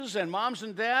spouses and moms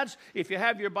and dads, if you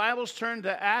have your Bibles, turn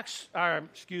to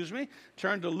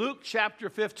turn to Luke chapter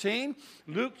 15.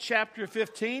 Luke chapter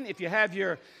 15. If you have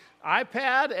your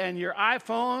iPad and your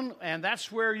iPhone, and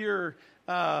that's where your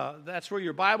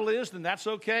Bible is, then that's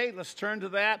okay. Let's turn to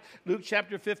that, Luke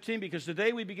chapter 15, because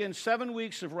today we begin 7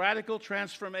 weeks of radical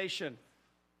transformation.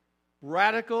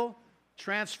 Radical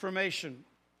transformation.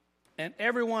 And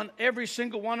every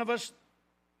single one of us,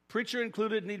 preacher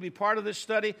included, need to be part of this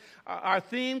study. Our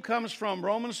theme comes from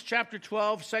Romans chapter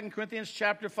 12, 2 Corinthians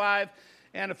chapter 5,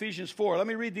 and Ephesians 4. Let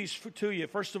me read these to you.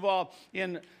 First of all,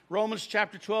 in Romans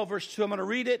chapter 12, verse 2, I'm going to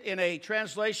read it in a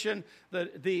translation,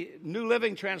 the New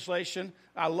Living Translation.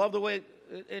 I love the way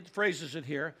it phrases it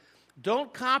here.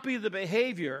 Don't copy the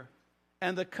behavior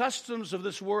and the customs of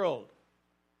this world,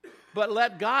 but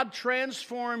let God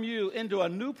transform you into a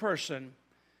new person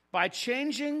by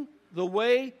changing the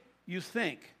way you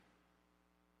think.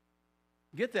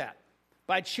 Get that?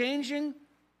 By changing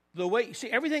the way, see,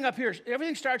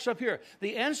 everything starts up here.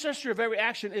 The ancestor of every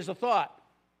action is a thought.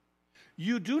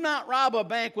 You do not rob a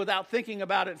bank without thinking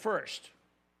about it first.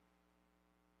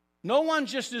 No one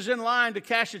just is in line to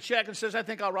cash a check and says, I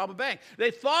think I'll rob a bank.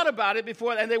 They thought about it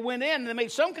before, and they went in and they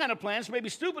made some kind of plans, maybe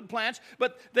stupid plans,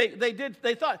 but they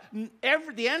thought.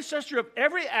 The ancestor of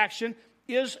every action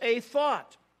is a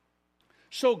thought.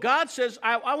 So God says,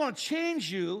 I want to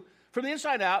change you from the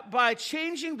inside out by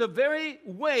changing the very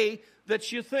way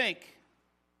that you think.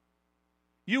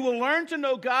 You will learn to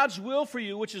know God's will for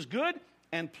you, which is good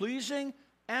and pleasing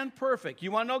and perfect.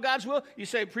 You want to know God's will? You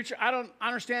say, preacher, I don't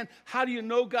understand. How do you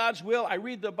know God's will? I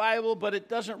read the Bible, but it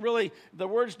doesn't really, the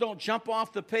words don't jump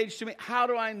off the page to me. How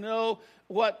do I know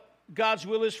what God's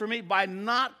will is for me? By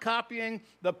not copying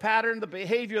the pattern, the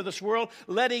behavior of this world,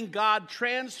 letting God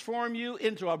transform you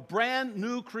into a brand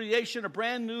new creation, a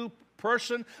brand new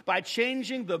person, by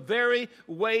changing the very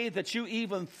way that you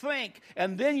even think,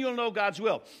 and then you'll know God's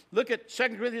will. Look at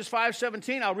 2 Corinthians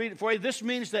 5:17. I'll read it for you. This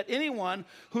means that anyone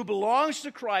who belongs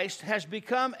to Christ has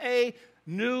become a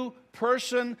new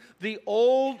person. The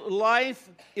old life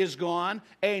is gone.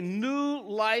 A new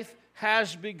life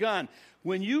has begun.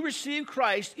 When you receive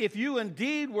Christ, if you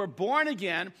indeed were born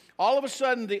again, all of a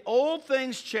sudden the old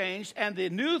things changed and the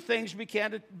new things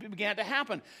began to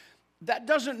happen. That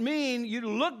doesn't mean you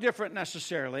look different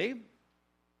necessarily.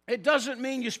 It doesn't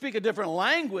mean you speak a different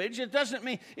language. It doesn't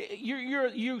mean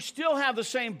you still have the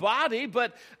same body,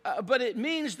 but it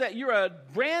means that you're a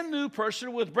brand new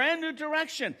person with brand new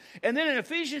direction. And then in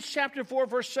Ephesians chapter 4,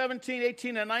 verse 17,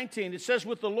 18, and 19, it says,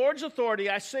 with the Lord's authority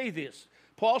I say this.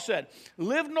 Paul said,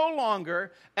 live no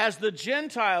longer as the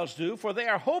Gentiles do, for they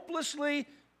are hopelessly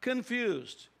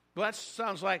confused. Well, that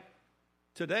sounds like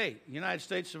today, United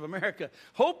States of America.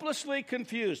 Hopelessly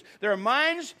confused. Their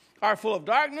minds are full of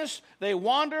darkness. They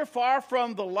wander far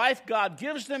from the life God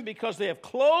gives them because they have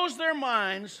closed their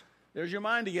minds. There's your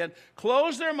mind again.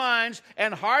 Closed their minds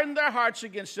and hardened their hearts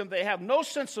against Him. They have no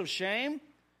sense of shame.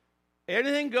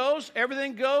 Anything goes,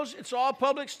 everything goes. It's all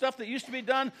public stuff that used to be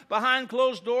done behind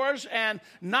closed doors and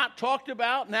not talked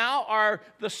about now are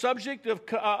the subject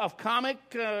of comic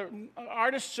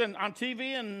artists and on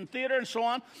TV and theater and so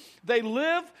on. They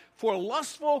live for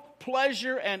lustful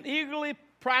pleasure and eagerly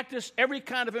practice every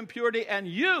kind of impurity, and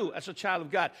you as a child of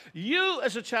God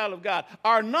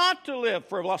are not to live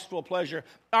for lustful pleasure,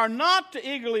 are not to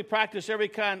eagerly practice every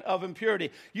kind of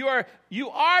impurity. You are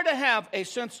to have a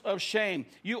sense of shame.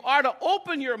 You are to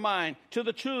open your mind to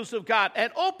the truths of God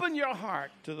and open your heart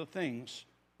to the things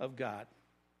of God.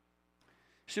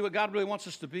 See, what God really wants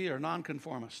us to be are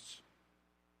nonconformists.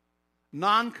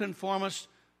 Nonconformists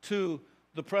to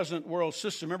the present world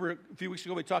system. Remember a few weeks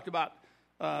ago we talked about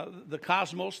the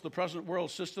cosmos, the present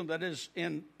world system that is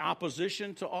in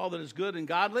opposition to all that is good and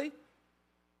godly.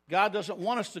 God doesn't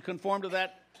want us to conform to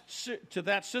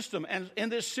that system. And in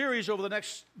this series over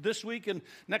this week and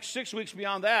next 6 weeks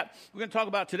beyond that, we're going to talk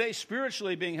about today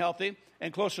spiritually being healthy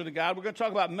and closer to God. We're going to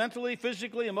talk about mentally,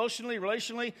 physically, emotionally,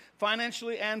 relationally,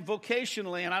 financially, and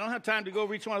vocationally. And I don't have time to go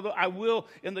over each one of those. I will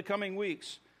in the coming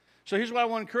weeks. So here's what I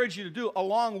want to encourage you to do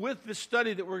along with this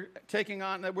study that we're taking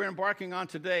on, that we're embarking on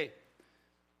today.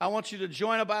 I want you to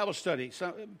join a Bible study.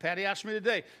 So, Patty asked me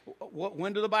today,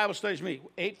 when do the Bible studies meet?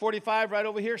 8:45 right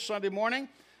over here, Sunday morning.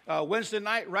 Wednesday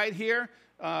night right here.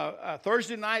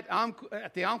 Thursday night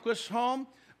at the Almquist home.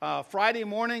 Friday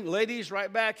morning, ladies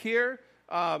right back here.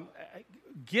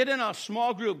 Get in a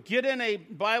small group. Get in a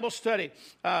Bible study.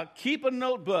 Keep a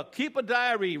notebook. Keep a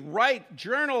diary. Write,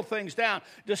 journal things down.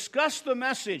 Discuss the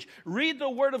message. Read the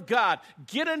Word of God.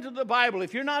 Get into the Bible.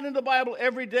 If you're not in the Bible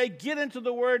every day, get into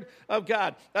the Word of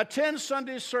God. Attend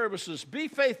Sunday services. Be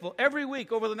faithful every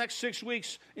week over the next 6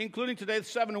 weeks, including today,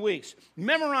 7 weeks.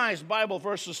 Memorize Bible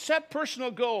verses. Set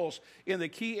personal goals in the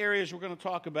key areas we're going to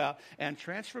talk about. And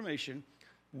transformation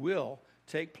will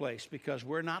take place, because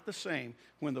we're not the same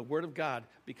when the Word of God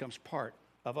becomes part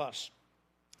of us.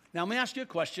 Now, let me ask you a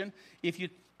question.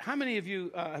 How many of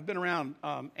you have been around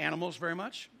animals very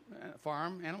much?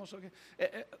 Farm animals?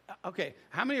 Okay. Okay.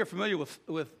 How many are familiar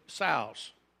with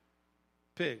sows?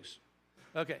 Pigs?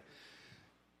 Okay.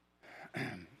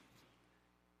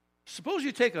 Suppose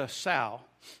you take a sow,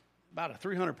 about a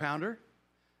 300-pounder,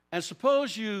 and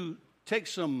suppose you take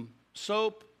some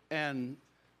soap and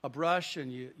a brush,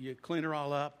 and you clean her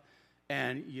all up,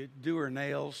 and you do her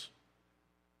nails,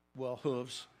 well,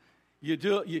 hooves.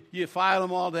 You file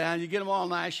them all down. You get them all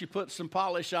nice. You put some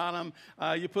polish on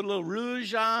them. You put a little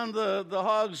rouge on the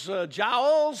hog's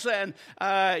jowls, and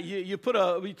you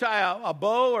tie a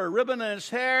bow or a ribbon in his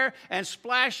hair and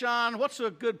splash on. What's a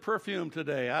good perfume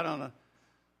today? I don't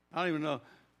even know.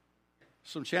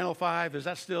 Some Channel 5. Is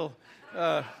that still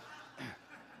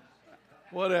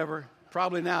whatever?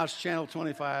 Probably now it's Channel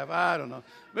 25. I don't know.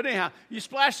 But anyhow, you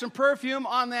splash some perfume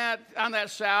on that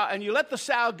sow, and you let the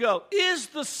sow go. Is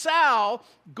the sow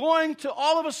going to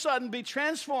all of a sudden be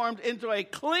transformed into a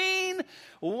clean,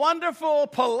 wonderful,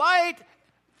 polite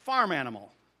farm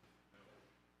animal?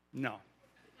 No.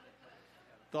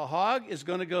 The hog is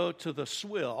going to go to the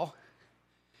swill.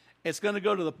 It's going to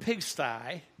go to the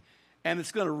pigsty, and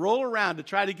it's going to roll around to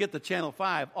try to get the Channel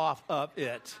 5 off of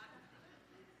it.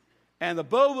 And the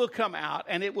bow will come out,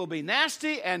 and it will be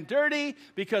nasty and dirty,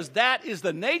 because that is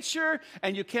the nature,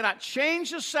 and you cannot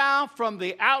change the sow from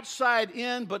the outside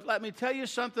in. But let me tell you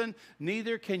something,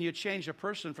 neither can you change a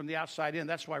person from the outside in.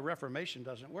 That's why Reformation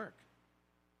doesn't work.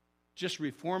 Just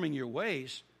reforming your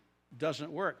ways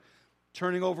doesn't work.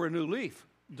 Turning over a new leaf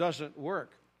doesn't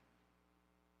work.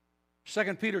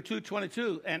 2 Peter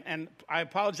 2:22, and I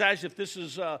apologize if this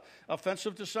is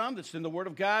offensive to some. It's in the Word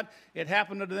of God. It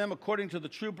happened unto them according to the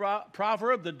true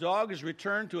proverb, the dog is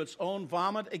returned to its own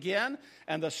vomit again,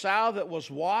 and the sow that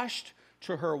was washed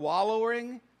to her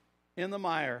wallowing in the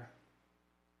mire.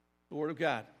 The Word of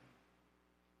God.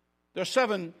 There are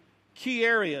 7 key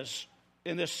areas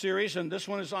in this series, and this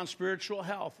one is on spiritual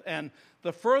health. And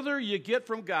the further you get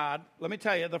from God, let me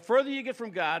tell you, the further you get from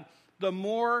God, the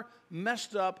more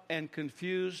messed up and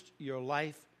confused your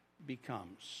life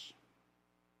becomes.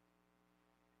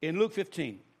 In Luke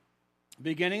 15,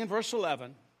 beginning in verse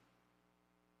 11,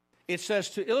 it says,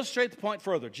 to illustrate the point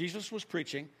further, Jesus was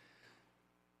preaching,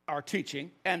 or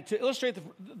teaching, and to illustrate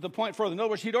the point further, in other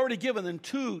words, he'd already given them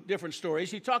 2 different stories.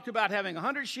 He talked about having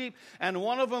 100 sheep, and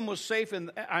one of them was safe,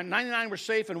 and 99 were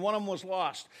safe, and one of them was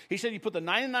lost. He said you put the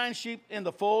 99 sheep in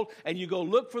the fold, and you go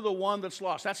look for the one that's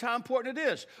lost. That's how important it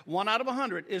is. 1 out of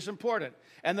 100 is important.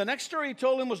 And the next story he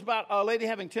told him was about a lady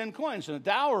having 10 coins and a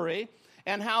dowry,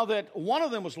 and how that one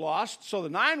of them was lost, so the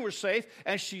 9 were safe,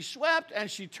 and she swept, and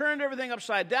she turned everything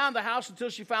upside down the house until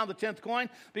she found the 10th coin,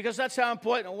 because that's how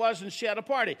important it was, and she had a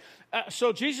party.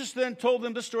 So Jesus then told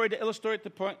them the story to illustrate the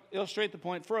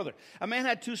point further. A man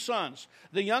had 2 sons.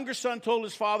 The younger son told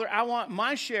his father, I want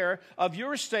my share of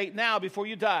your estate now before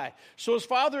you die. So his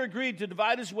father agreed to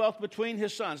divide his wealth between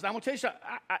his sons. Now, I'm going to tell you something.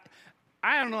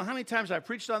 I don't know how many times I've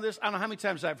preached on this. I don't know how many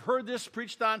times I've heard this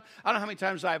preached on. I don't know how many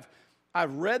times I've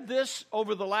read this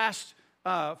over the last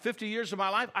 50 years of my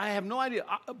life. I have no idea,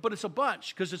 but it's a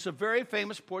bunch, because it's a very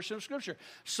famous portion of Scripture.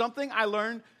 Something I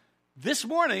learned this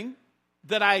morning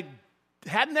that I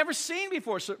had never seen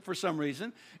before for some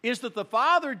reason is that the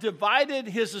father divided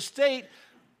his estate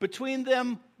between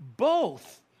them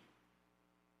both.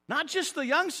 Not just the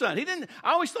young son.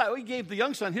 I always thought he gave the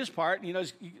young son his part,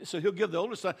 so he'll give the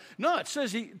older son. No, it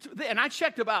says and I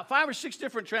checked about 5 or 6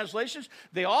 different translations.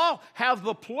 They all have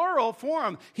the plural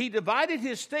form. He divided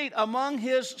his estate among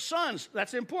his sons.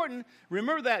 That's important.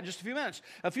 Remember that in just a few minutes.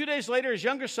 A few days later, his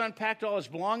younger son packed all his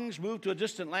belongings, moved to a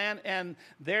distant land, and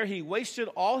there he wasted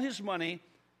all his money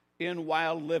in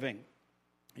wild living.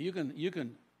 You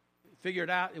can figure it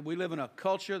out. We live in a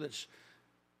culture that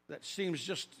seems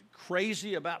just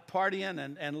crazy about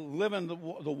partying and living the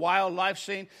wild life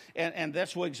scene, and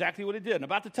that's exactly what he did. And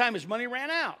about the time his money ran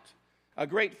out, a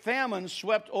great famine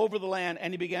swept over the land,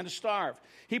 and he began to starve.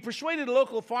 He persuaded a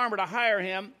local farmer to hire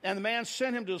him, and the man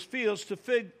sent him to his fields to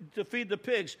feed the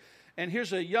pigs. And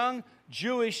here's a young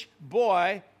Jewish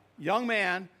boy, young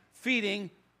man, feeding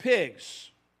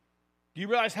pigs. Do you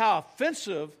realize how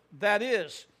offensive that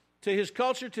is to his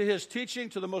culture, to his teaching,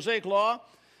 to the Mosaic law?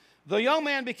 The young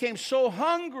man became so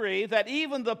hungry that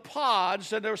even the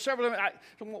pods, and there were several,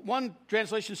 one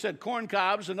translation said corn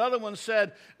cobs, another one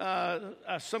said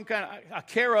some kind of a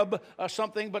carob or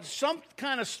something, but some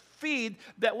kind of feed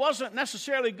that wasn't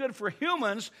necessarily good for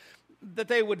humans, that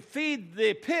they would feed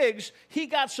the pigs. He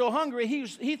got so hungry,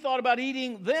 he thought about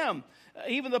eating them.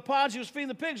 Even the pods he was feeding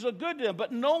the pigs looked good to him,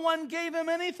 but no one gave him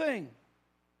anything.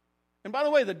 And by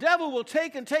the way, the devil will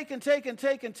take and take and take and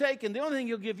take and take, and the only thing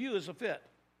he'll give you is a fit.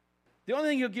 The only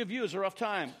thing he'll give you is a rough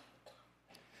time.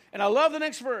 And I love the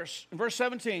next verse, in verse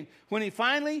 17. When he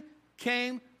finally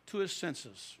came to his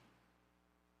senses,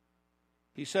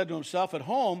 he said to himself, at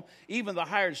home, even the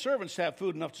hired servants have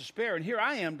food enough to spare, and here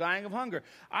I am dying of hunger.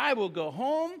 I will go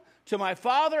home to my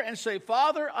father and say,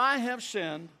 Father, I have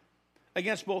sinned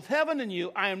against both heaven and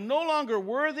you. I am no longer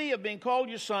worthy of being called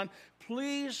your son.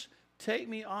 Please take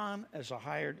me on as a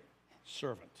hired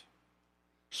servant.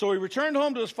 So he returned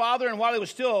home to his father, and while he was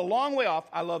still a long way off,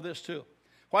 I love this too.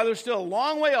 While he was still a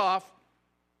long way off,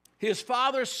 his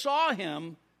father saw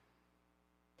him,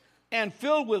 and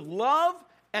filled with love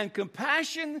and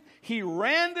compassion, he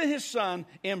ran to his son,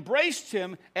 embraced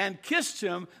him, and kissed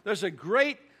him. There's a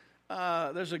great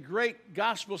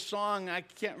gospel song, I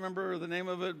can't remember the name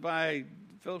of it, by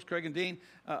Phillips, Craig, and Dean.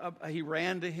 He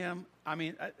ran to him. I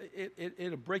mean,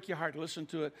 it'll break your heart to listen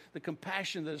to it. The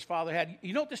compassion that his father had.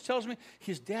 You know what this tells me?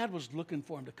 His dad was looking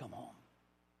for him to come home.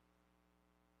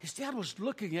 His dad was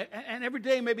looking at, and every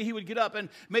day maybe he would get up and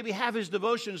maybe have his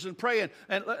devotions and pray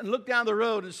and look down the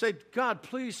road and say, God,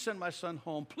 please send my son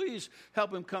home. Please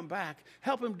help him come back.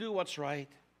 Help him do what's right.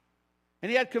 And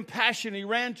he had compassion. He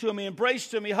ran to him. He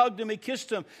embraced him. He hugged him. He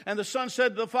kissed him. And the son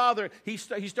said to the father, he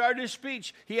started his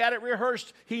speech. He had it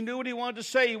rehearsed. He knew what he wanted to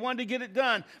say. He wanted to get it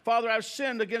done. Father, I've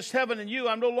sinned against heaven and you.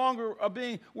 I'm no longer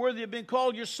being worthy of being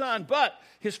called your son. But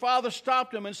his father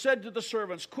stopped him and said to the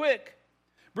servants, quick,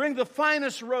 bring the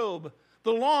finest robe,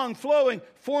 the long, flowing,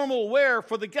 formal wear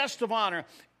for the guest of honor.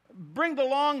 Bring the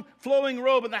long, flowing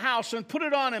robe in the house and put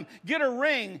it on him. Get a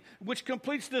ring, which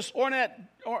completes this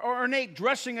ornate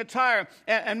dressing attire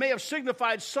and may have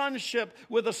signified sonship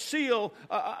with a seal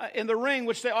in the ring,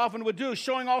 which they often would do,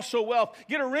 showing also wealth.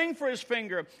 Get a ring for his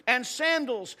finger and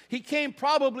sandals. He came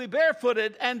probably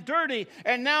barefooted and dirty,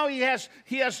 and now he has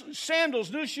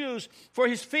sandals, new shoes for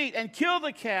his feet, and kill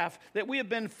the calf that we have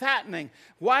been fattening.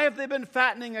 Why have they been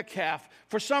fattening a calf?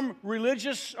 For some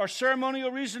religious or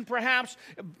ceremonial reason, perhaps.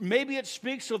 Maybe it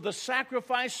speaks of the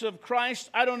sacrifice of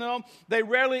Christ. I don't know. They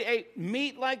rarely ate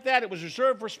meat like that. It was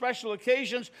reserved for special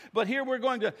occasions. But here we're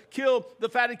going to kill the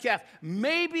fatted calf.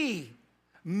 Maybe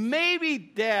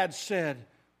Dad said,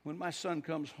 when my son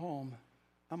comes home,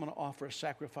 I'm going to offer a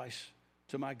sacrifice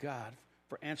to my God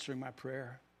for answering my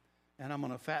prayer. And I'm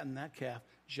going to fatten that calf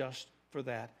just for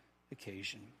that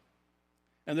occasion.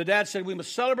 And the dad said, we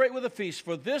must celebrate with a feast,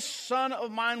 for this son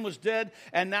of mine was dead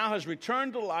and now has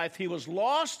returned to life. He was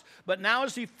lost, but now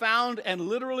is he found, and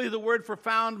literally the word for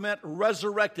found meant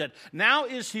resurrected. Now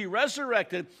is he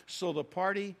resurrected, so the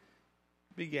party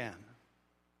began.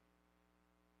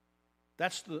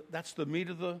 That's the meat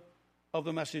of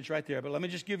the message right there. But let me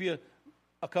just give you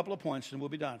a couple of points and we'll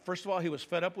be done. First of all, he was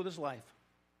fed up with his life.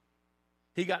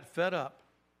 He got fed up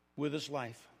with his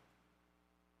life.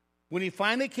 When he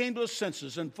finally came to his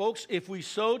senses, and folks, if we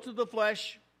sow to the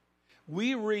flesh,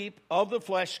 we reap of the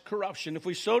flesh corruption. If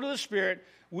we sow to the Spirit,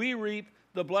 we reap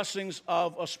the blessings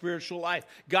of a spiritual life.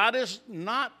 God is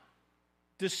not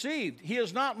deceived. He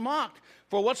is not mocked.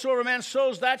 For whatsoever man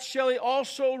sows, that shall he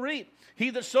also reap. He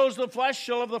that sows to the flesh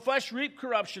shall of the flesh reap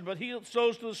corruption, but he that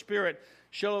sows to the Spirit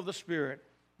shall of the Spirit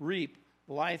reap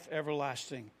life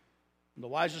everlasting. And the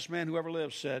wisest man who ever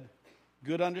lived said,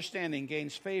 good understanding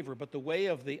gains favor, but the way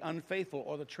of the unfaithful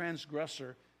or the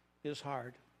transgressor is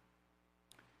hard.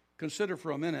 Consider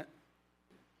for a minute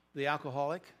the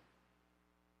alcoholic.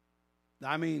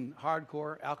 I mean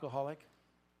hardcore alcoholic.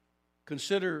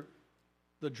 Consider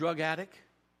the drug addict.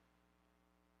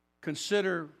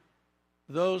 Consider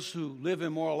those who live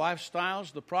immoral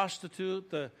lifestyles, the prostitute,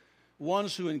 the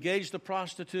ones who engage the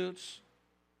prostitutes,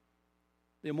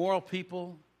 the immoral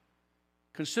people.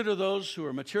 Consider those who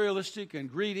are materialistic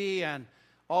and greedy and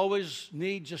always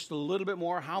need just a little bit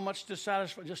more. How much to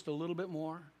satisfy? Just a little bit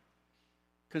more.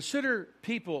 Consider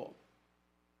people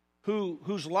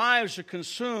whose lives are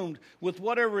consumed with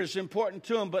whatever is important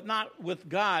to them, but not with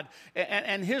God.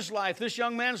 And his life, this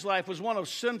young man's life, was one of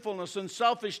sinfulness and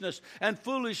selfishness and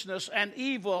foolishness and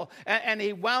evil. And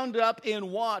he wound up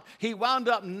in what? He wound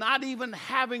up not even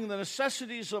having the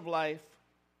necessities of life.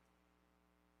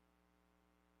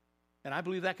 And I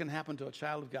believe that can happen to a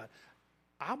child of God.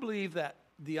 I believe that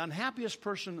the unhappiest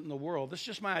person in the world, this is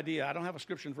just my idea, I don't have a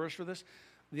scripture and verse for this.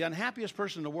 The unhappiest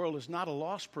person in the world is not a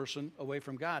lost person away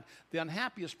from God. The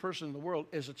unhappiest person in the world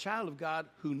is a child of God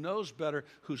who knows better,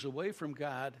 who's away from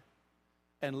God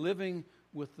and living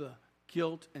with the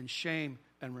guilt and shame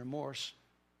and remorse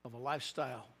of a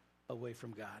lifestyle away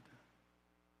from God.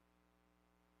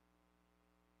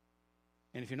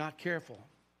 And if you're not careful,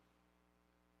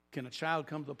 can a child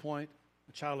come to the point,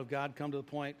 a child of God come to the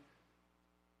point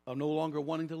of no longer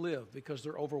wanting to live because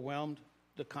they're overwhelmed,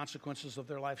 the consequences of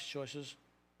their life's choices?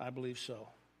 I believe so.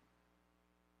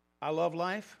 I love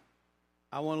life.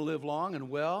 I want to live long and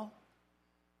well.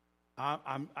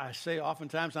 I say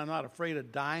oftentimes I'm not afraid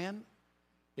of dying.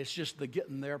 It's just the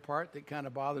getting there part that kind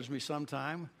of bothers me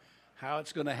sometime, how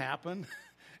it's going to happen,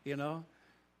 you know.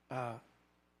 But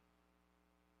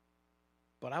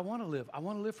I want to live. I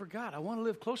want to live for God. I want to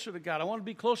live closer to God. I want to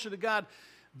be closer to God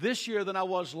this year than I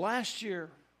was last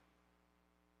year.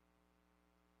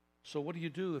 So what do you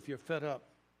do if you're fed up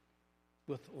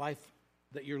with life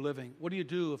that you're living? What do you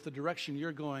do if the direction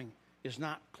you're going is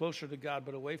not closer to God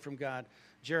but away from God?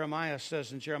 Jeremiah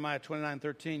says in Jeremiah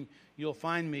 29:13, you'll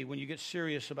find me when you get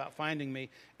serious about finding me,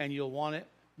 and you'll want it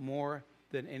more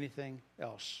than anything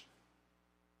else.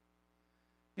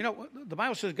 You know, the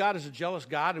Bible says God is a jealous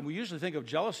God, and we usually think of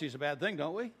jealousy as a bad thing,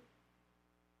 don't we?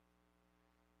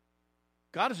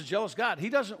 God is a jealous God. He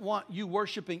doesn't want you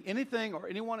worshiping anything or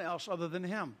anyone else other than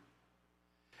Him.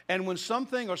 And when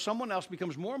something or someone else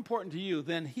becomes more important to you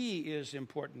than He is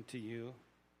important to you,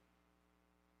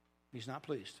 He's not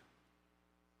pleased.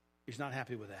 He's not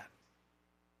happy with that.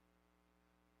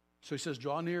 So He says,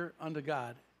 draw near unto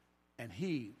God, and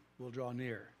He will draw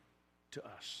near to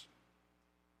us.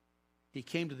 He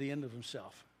came to the end of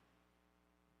Himself.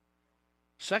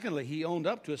 Secondly, He owned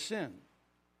up to His sin.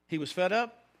 He was fed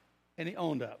up, and He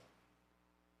owned up.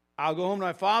 I'll go home to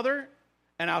my father,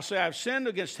 and I'll say, I've sinned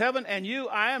against heaven and you.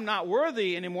 I am not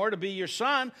worthy anymore to be your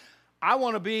son. I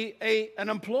want to be an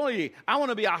employee. I want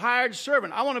to be a hired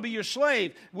servant. I want to be your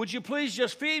slave. Would you please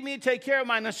just feed me, take care of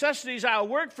my necessities? I'll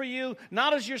work for you,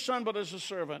 not as your son, but as a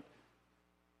servant.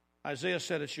 Isaiah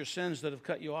said, it's your sins that have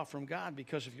cut you off from God.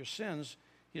 Because of your sins,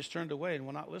 He has turned away and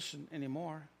will not listen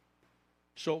anymore.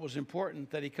 So it was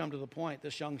important that he come to the point,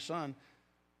 this young son,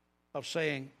 of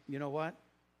saying, you know what?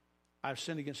 I've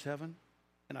sinned against heaven,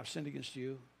 and I've sinned against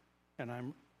you, and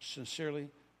I'm sincerely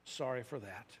sorry for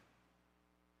that.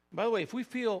 By the way, if we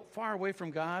feel far away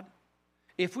from God,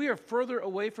 if we are further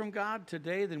away from God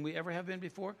today than we ever have been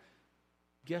before,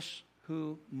 guess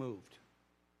who moved?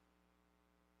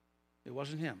 It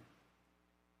wasn't him.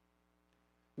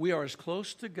 We are as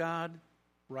close to God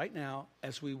right now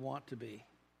as we want to be.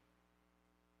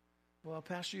 Well,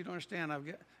 Pastor, you don't understand.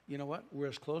 You know what? We're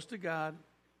as close to God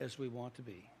as we want to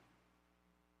be.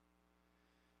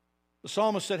 The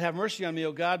psalmist said, have mercy on me,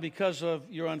 O God, because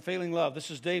of your unfailing love. This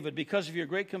is David. Because of your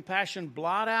great compassion,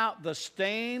 blot out the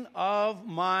stain of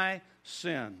my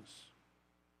sins.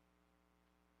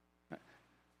 I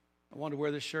wanted to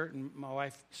wear this shirt, and my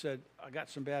wife said, I got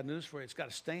some bad news for you. It's got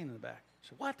a stain in the back. I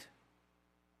said, what?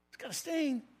 It's got a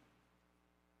stain.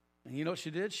 And you know what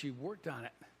she did? She worked on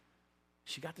it.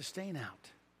 She got the stain out.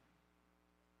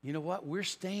 You know what? We're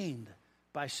stained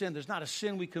by sin. There's not a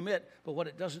sin we commit, but what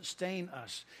it doesn't stain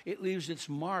us. It leaves its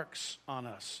marks on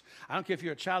us. I don't care if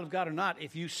you're a child of God or not.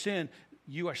 If you sin,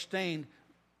 you are stained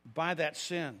by that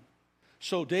sin.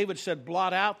 So David said,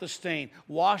 blot out the stain,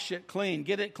 wash it clean,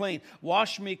 get it clean,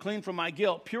 wash me clean from my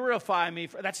guilt, purify me.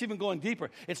 That's even going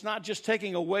deeper. It's not just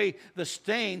taking away the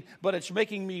stain, but it's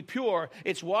making me pure.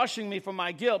 It's washing me from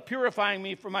my guilt, purifying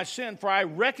me from my sin. For I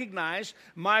recognize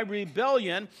my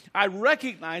rebellion. I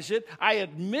recognize it. I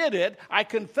admit it. I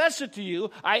confess it to you.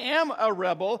 I am a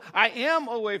rebel. I am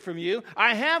away from you.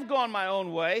 I have gone my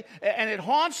own way, and it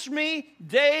haunts me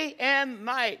day and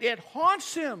night. It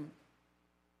haunts him.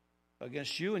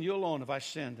 Against you and you alone have I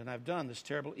sinned, and I've done this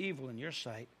terrible evil in your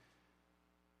sight.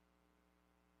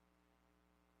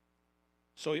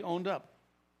 So he owned up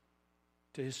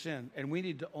to his sin, and we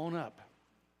need to own up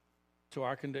to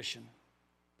our condition.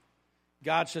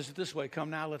 God says it this way, come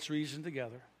now, let's reason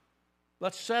together.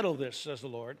 Let's settle this, says the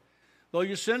Lord. Though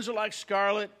your sins are like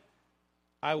scarlet,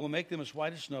 I will make them as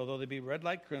white as snow. Though they be red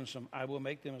like crimson, I will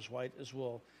make them as white as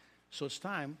wool. So it's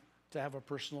time to have a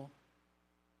personal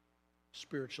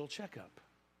spiritual checkup.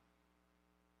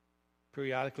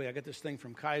 Periodically, I get this thing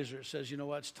from Kaiser. It says, you know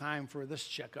what, it's time for this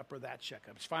checkup or that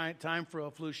checkup. It's time for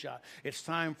a flu shot. It's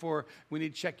time for, we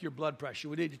need to check your blood pressure.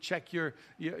 We need to check your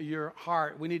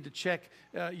heart. We need to check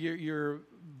your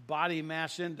body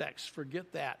mass index.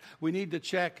 Forget that. We need to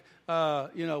check,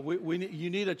 you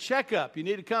need a checkup. You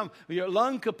need to come, your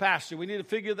lung capacity. We need to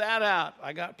figure that out.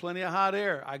 I got plenty of hot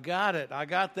air. I got it. I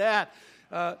got that.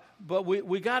 But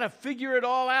we got to figure it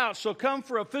all out. So come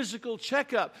for a physical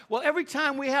checkup. Well, every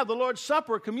time we have the Lord's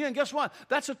Supper, communion, guess what?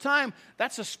 That's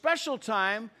a special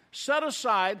time set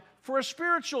aside for a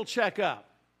spiritual checkup.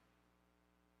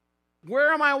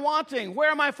 Where am I wanting? Where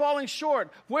am I falling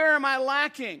short? Where am I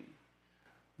lacking?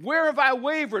 Where have I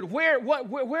wavered?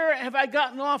 Where have I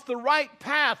gotten off the right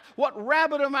path? What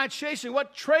rabbit am I chasing?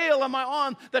 What trail am I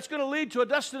on that's going to lead to a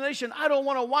destination I don't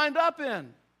want to wind up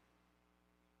in?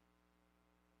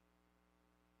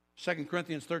 2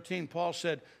 Corinthians 13, Paul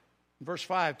said, verse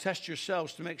 5, test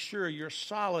yourselves to make sure you're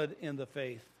solid in the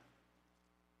faith.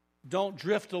 Don't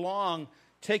drift along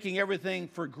taking everything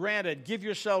for granted. Give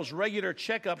yourselves regular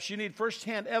checkups. You need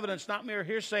firsthand evidence, not mere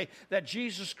hearsay, that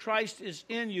Jesus Christ is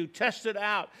in you. Test it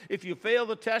out. If you fail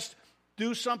the test,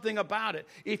 do something about it.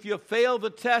 If you fail the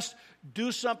test,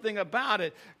 do something about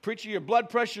it. Preacher, your blood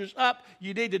pressure's up.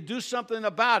 You need to do something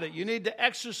about it. You need to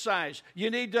exercise.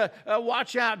 You need to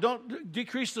watch out. Don't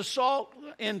decrease the salt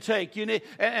intake. You need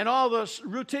and all those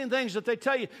routine things that they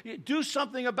tell you. Do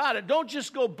something about it. Don't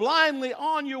just go blindly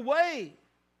on your way.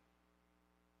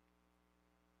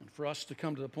 And for us to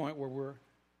come to the point where we're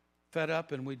fed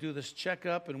up and we do this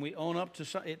checkup and we own up to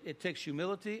something, it takes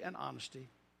humility and honesty.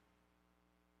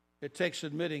 It takes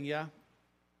admitting, yeah,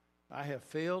 I have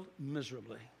failed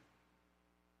miserably.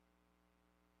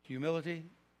 Humility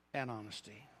and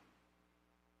honesty.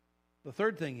 The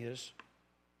third thing is,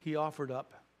 he offered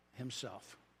up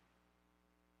himself.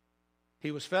 He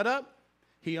was fed up,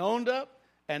 he owned up,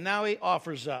 and now he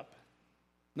offers up.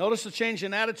 Notice the change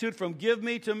in attitude from give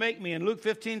me to make me. In Luke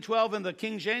 15:12 in the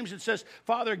King James, it says,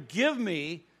 Father, give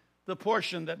me the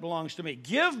portion that belongs to me.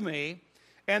 Give me.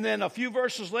 And then a few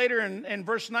verses later in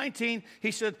verse 19,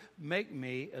 he said, make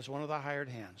me as one of the hired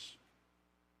hands.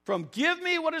 From give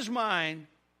me what is mine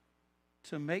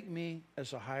to make me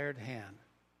as a hired hand,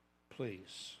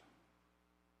 please.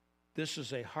 This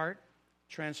is a heart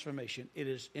transformation. It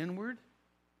is inward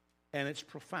and it's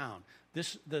profound.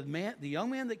 The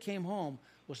young man that came home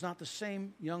was not the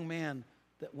same young man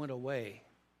that went away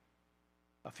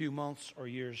a few months or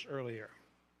years earlier.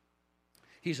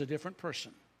 He's a different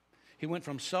person. He went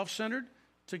from self-centered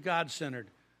to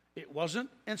God-centered. It wasn't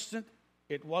instant.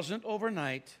 It wasn't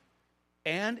overnight.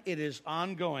 And it is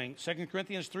ongoing. 2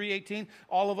 Corinthians 3:18,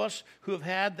 all of us who have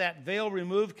had that veil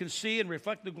removed can see and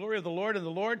reflect the glory of the Lord. And the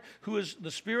Lord, who is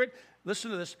the Spirit, listen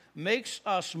to this, makes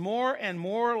us more and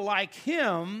more like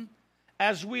Him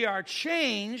as we are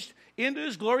changed into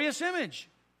His glorious image.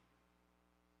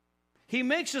 He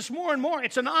makes us more and more.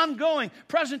 It's an ongoing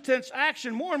present tense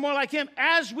action, more and more like Him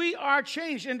as we are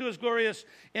changed into His glorious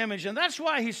image. And that's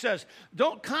why He says,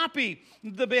 don't copy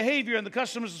the behavior and the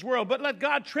customs of this world, but let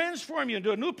God transform you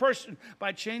into a new person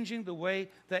by changing the way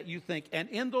that you think. And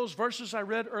in those verses I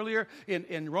read earlier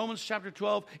in Romans chapter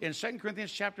 12, in 2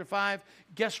 Corinthians chapter 5,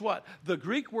 guess what? The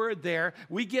Greek word there,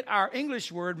 we get our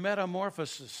English word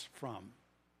metamorphosis from.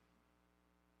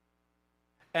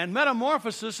 And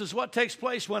metamorphosis is what takes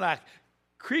place when a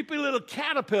creepy little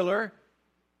caterpillar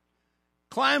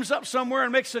climbs up somewhere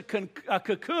and makes a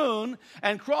cocoon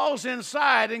and crawls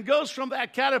inside and goes from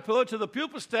that caterpillar to the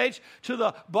pupa stage to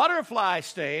the butterfly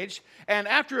stage, and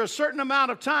after a certain amount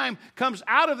of time comes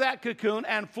out of that cocoon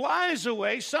and flies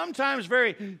away, sometimes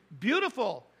very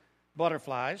beautiful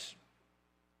butterflies,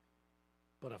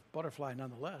 but a butterfly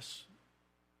nonetheless.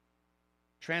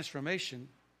 Transformation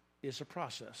is a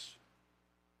process.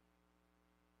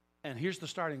 And here's the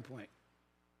starting point.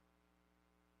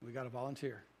 We got to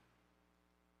volunteer.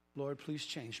 Lord, please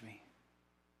change me.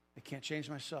 I can't change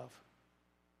myself.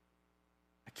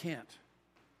 I can't.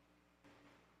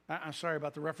 I'm sorry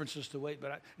about the references to weight,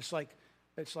 but it's like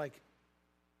I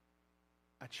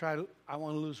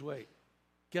want to lose weight.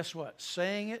 Guess what?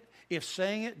 If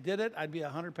saying it did it, I'd be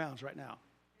 100 pounds right now.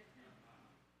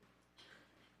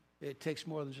 It takes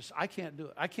more than just, I can't do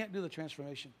it. I can't do the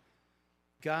transformation.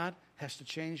 God has to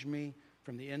change me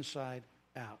from the inside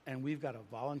out. And we've got to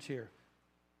volunteer.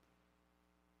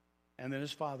 And then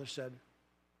his father said,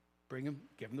 bring him,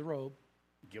 give him the robe,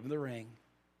 give him the ring,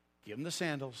 give him the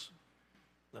sandals.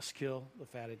 Let's kill the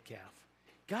fatted calf.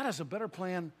 God has a better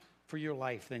plan for your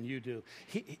life than you do.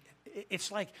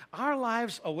 It's like our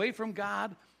lives away from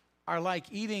God are like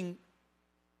eating,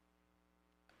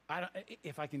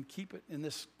 if I can keep it in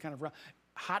this kind of,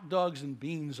 hot dogs and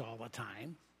beans all the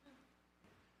time.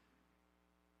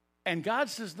 And God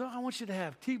says, no, I want you to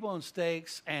have T-bone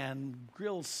steaks and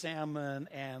grilled salmon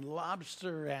and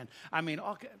lobster and,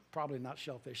 probably not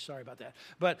shellfish, sorry about that.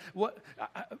 But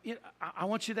I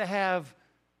want you to have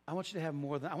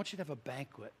more than, I want you to have a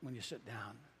banquet when you sit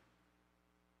down.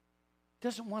 He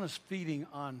doesn't want us feeding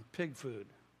on pig food.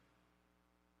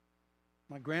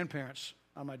 My grandparents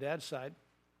on my dad's side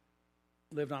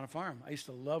lived on a farm. I used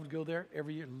to love to go there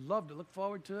every year, loved to look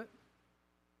forward to it.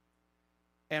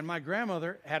 And my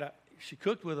grandmother she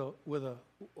cooked with a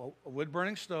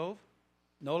wood-burning stove,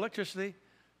 no electricity,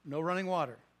 no running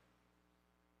water,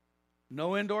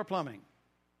 no indoor plumbing.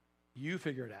 You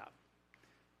figure it out.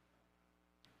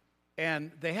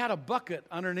 And they had a bucket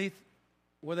underneath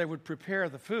where they would prepare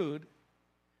the food,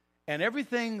 and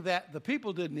everything that the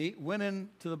people didn't eat went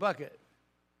into the bucket,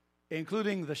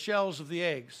 including the shells of the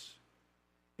eggs,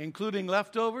 including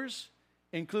leftovers,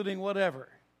 including whatever.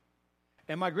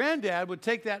 And my granddad would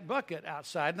take that bucket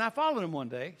outside, and I followed him one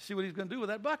day, see what he's going to do with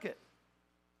that bucket.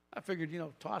 I figured,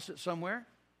 toss it somewhere.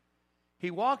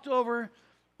 He walked over,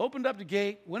 opened up the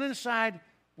gate, went inside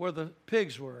where the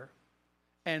pigs were,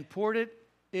 and poured it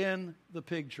in the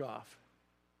pig trough.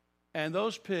 And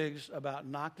those pigs about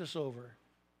knocked us over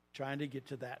trying to get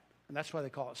to that. And that's why they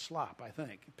call it slop, I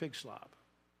think, pig slop.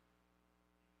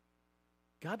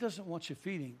 God doesn't want you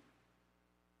feeding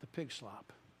the pig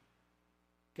slop.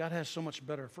 God has so much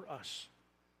better for us.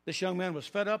 This young man was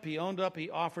fed up, he owned up, he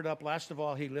offered up. Last of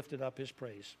all, he lifted up his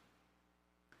praise.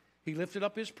 He lifted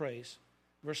up his praise.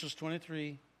 Verses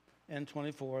 23 and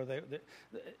 24.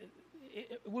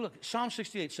 Look, Psalm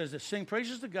 68 says this, sing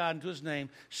praises to God and to his name.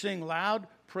 Sing loud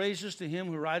praises to him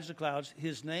who rides the clouds.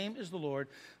 His name is the Lord.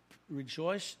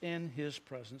 Rejoice in his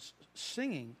presence.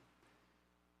 Singing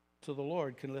to the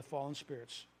Lord can lift fallen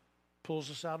spirits,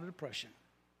 pulls us out of depression.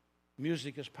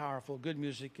 Music is powerful. Good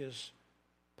music is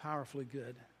powerfully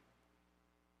good.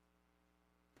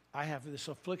 I have this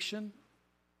affliction.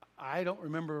 I don't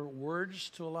remember words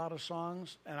to a lot of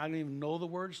songs, and I don't even know the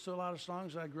words to a lot of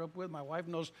songs that I grew up with. My wife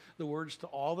knows the words to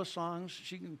all the songs.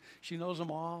 She knows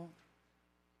them all.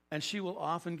 And she will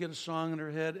often get a song in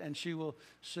her head, and she will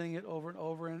sing it over and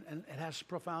over, and it has a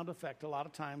profound effect a lot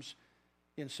of times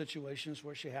in situations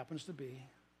where she happens to be.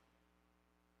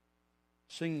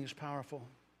 Singing is powerful.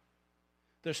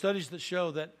 There are studies that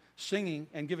show that singing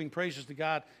and giving praises to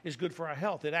God is good for our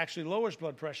health. It actually lowers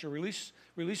blood pressure, releases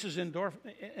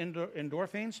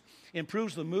endorphins,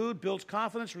 improves the mood, builds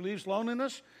confidence, relieves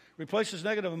loneliness, replaces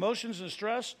negative emotions and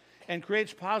stress, and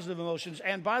creates positive emotions.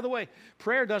 And by the way,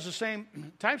 prayer does the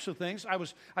same types of things.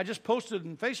 I just posted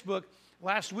on Facebook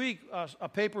last week a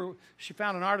paper. She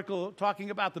found an article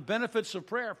talking about the benefits of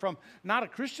prayer from not a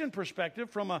Christian perspective,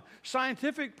 from a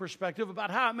scientific perspective, about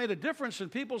how it made a difference in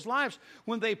people's lives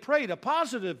when they prayed, a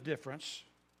positive difference.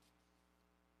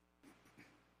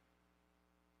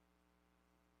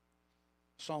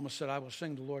 The psalmist said, I will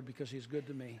sing to the Lord because he's good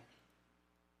to me.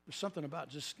 There's something about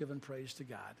just giving praise to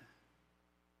God.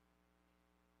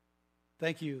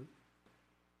 Thank you,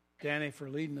 Danny, for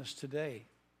leading us today,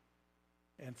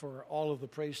 and for all of the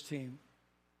praise team.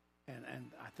 And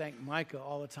I thank Micah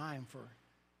all the time for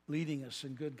leading us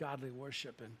in good, godly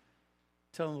worship and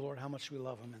telling the Lord how much we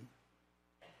love him and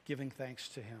giving thanks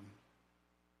to him.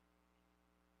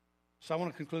 So I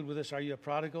want to conclude with this. Are you a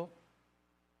prodigal?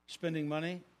 Spending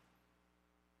money,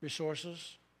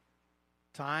 resources,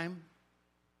 time,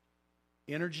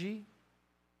 energy,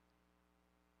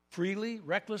 freely,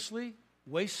 recklessly,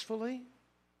 wastefully?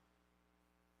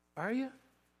 Are you?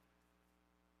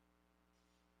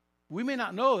 We may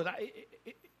not know that.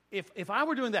 If I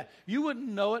were doing that, you wouldn't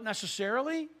know it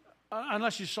necessarily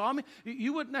unless you saw me.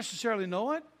 You wouldn't necessarily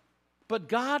know it. But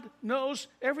God knows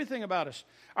everything about us.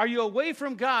 Are you away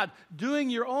from God doing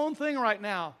your own thing right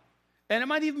now? And it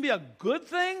might even be a good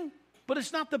thing, but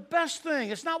it's not the best thing.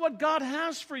 It's not what God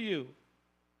has for you.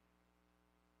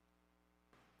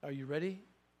 Are you ready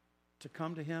to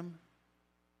come to him?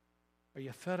 Are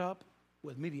you fed up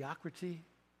with mediocrity?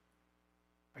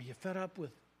 Are you fed up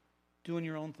with doing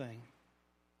your own thing?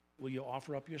 Will you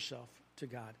offer up yourself to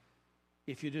God?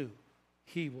 If you do,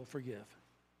 he will forgive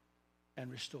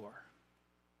and restore,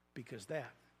 because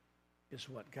that is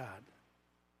what God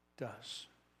does.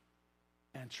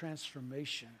 And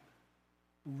transformation,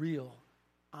 real,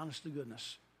 honest to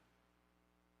goodness,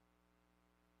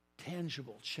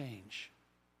 tangible change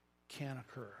can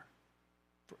occur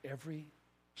for every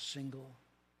single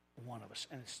one of us.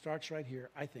 And it starts right here,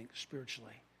 I think,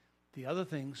 spiritually. The other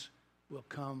things will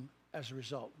come as a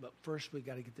result. But first, we've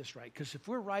got to get this right. Because if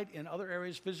we're right in other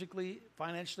areas, physically,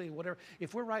 financially, whatever,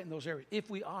 if we're right in those areas, if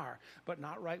we are, but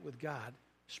not right with God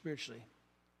spiritually,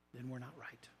 then we're not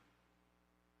right.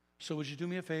 So would you do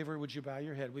me a favor? Would you bow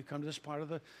your head? We've come to this part of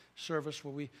the service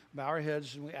where we bow our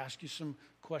heads and we ask you some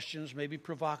questions, maybe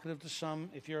provocative to some.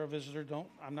 If you're a visitor,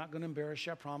 I'm not going to embarrass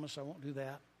you. I promise I won't do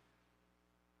that.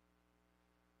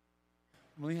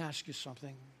 Let me ask you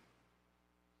something.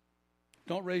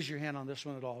 Don't raise your hand on this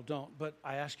one at all. Don't. But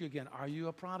I ask you again, are you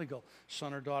a prodigal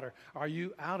son or daughter? Are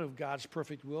you out of God's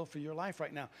perfect will for your life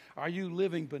right now? Are you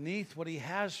living beneath what he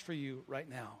has for you right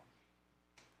now?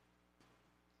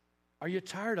 Are you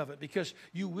tired of it? Because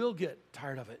you will get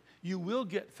tired of it. You will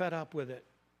get fed up with it.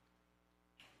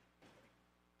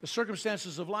 The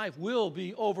circumstances of life will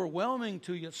be overwhelming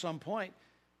to you at some point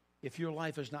if your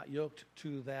life is not yoked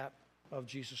to that of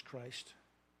Jesus Christ.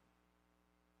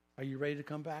 Are you ready to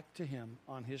come back to him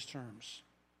on his terms?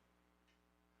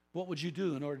 What would you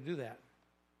do in order to do that?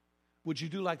 Would you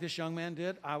do like this young man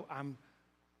did? I'm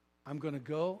going to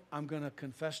go. I'm going to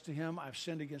confess to him. I've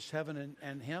sinned against heaven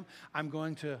and him. I'm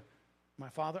going to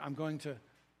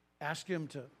ask him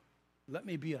to let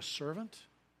me be a servant.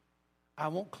 I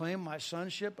won't claim my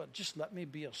sonship, but just let me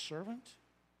be a servant.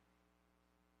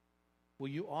 Will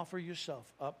you offer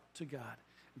yourself up to God?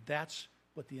 That's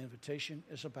what the invitation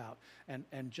is about.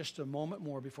 And just a moment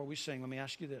more before we sing, let me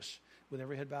ask you this. With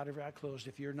every head bowed, every eye closed,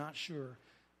 if you're not sure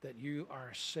that you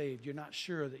are saved, you're not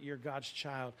sure that you're God's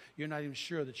child, you're not even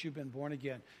sure that you've been born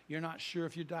again, you're not sure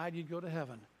if you died you'd go to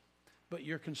heaven, but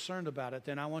you're concerned about it,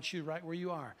 then I want you right where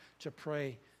you are to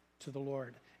pray to the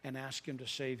Lord and ask him to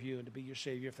save you and to be your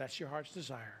Savior if that's your heart's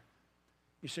desire.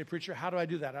 You say, preacher, how do I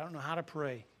do that? I don't know how to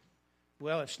pray.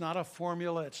 Well, it's not a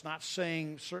formula. It's not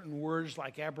saying certain words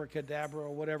like abracadabra or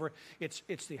whatever.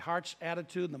 It's the heart's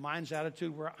attitude and the mind's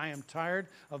attitude where I am tired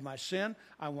of my sin.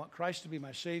 I want Christ to be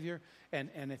my Savior.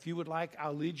 And if you would like,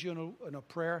 I'll lead you in a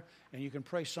prayer, and you can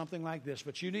pray something like this.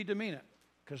 But you need to mean it,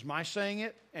 because my saying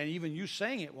it and even you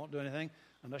saying it won't do anything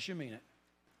unless you mean it.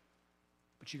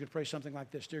 But you could pray something like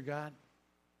this. Dear God,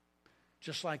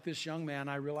 just like this young man,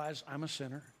 I realize I'm a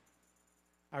sinner.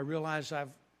 I realize I've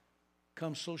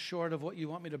come so short of what you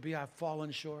want me to be. I've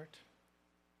fallen short.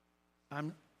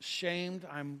 I'm shamed.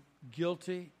 I'm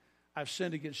guilty. I've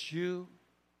sinned against you.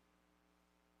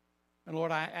 And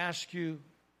Lord, I ask you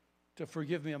to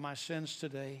forgive me of my sins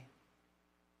today.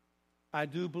 I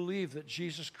do believe that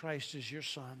Jesus Christ is your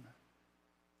Son.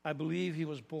 I believe he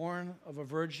was born of a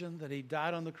virgin, that he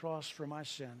died on the cross for my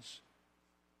sins.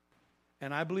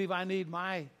 And I believe I need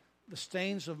the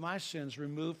stains of my sins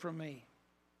removed from me.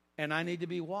 And I need to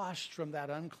be washed from that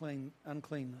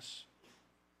uncleanness.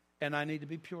 And I need to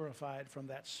be purified from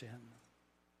that sin.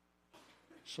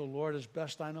 So, Lord, as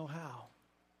best I know how,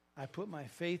 I put my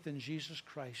faith in Jesus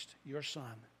Christ, your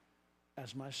Son,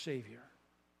 as my Savior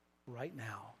right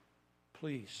now.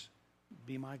 Please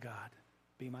be my God,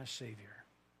 be my Savior.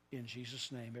 In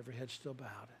Jesus' name, every head still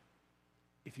bowed.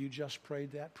 If you just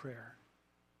prayed that prayer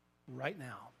right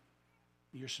now,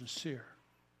 you're sincere.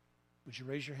 Would you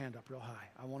raise your hand up real high?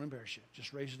 I won't embarrass you.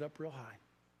 Just raise it up real high.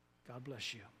 God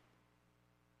bless you.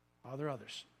 Are there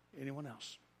others? Anyone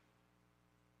else?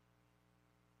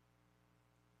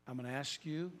 I'm going to ask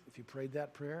you, if you prayed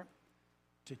that prayer,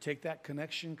 to take that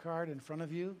connection card in front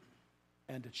of you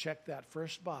and to check that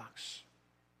first box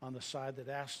on the side that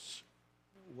asks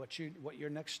what your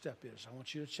next step is. I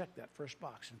want you to check that first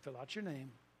box and fill out your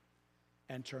name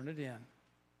and turn it in.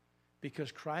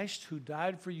 Because Christ, who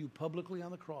died for you publicly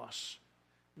on the cross,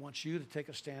 wants you to take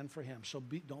a stand for him. So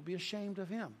don't be ashamed of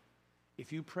him.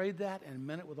 If you prayed that and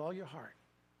meant it with all your heart,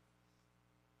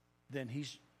 then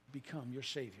he's become your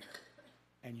Savior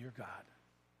and your God.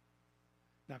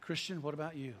 Now, Christian, what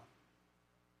about you?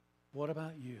 What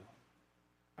about you?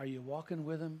 Are you walking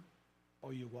with him or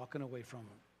are you walking away from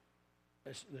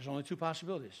him? There's only two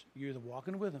possibilities. You're either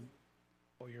walking with him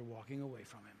or you're walking away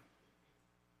from him.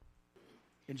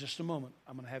 In just a moment,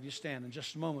 I'm going to have you stand. In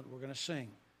just a moment, we're going to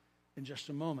sing. In just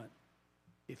a moment,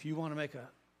 if you want to make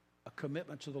a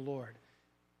commitment to the Lord,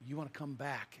 you want to come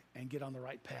back and get on the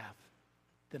right path,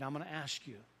 then I'm going to ask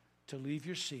you to leave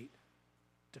your seat,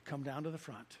 to come down to the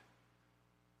front.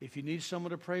 If you need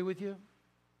someone to pray with you,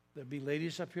 there'll be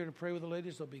ladies up here to pray with the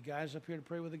ladies. There'll be guys up here to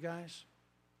pray with the guys.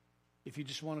 If you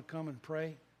just want to come and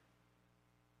pray,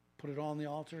 put it all on the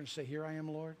altar and say, here I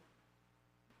am, Lord.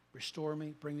 Restore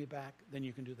me, bring me back, then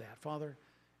you can do that. Father,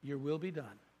 your will be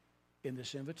done in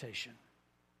this invitation.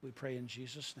 We pray in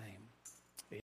Jesus' name.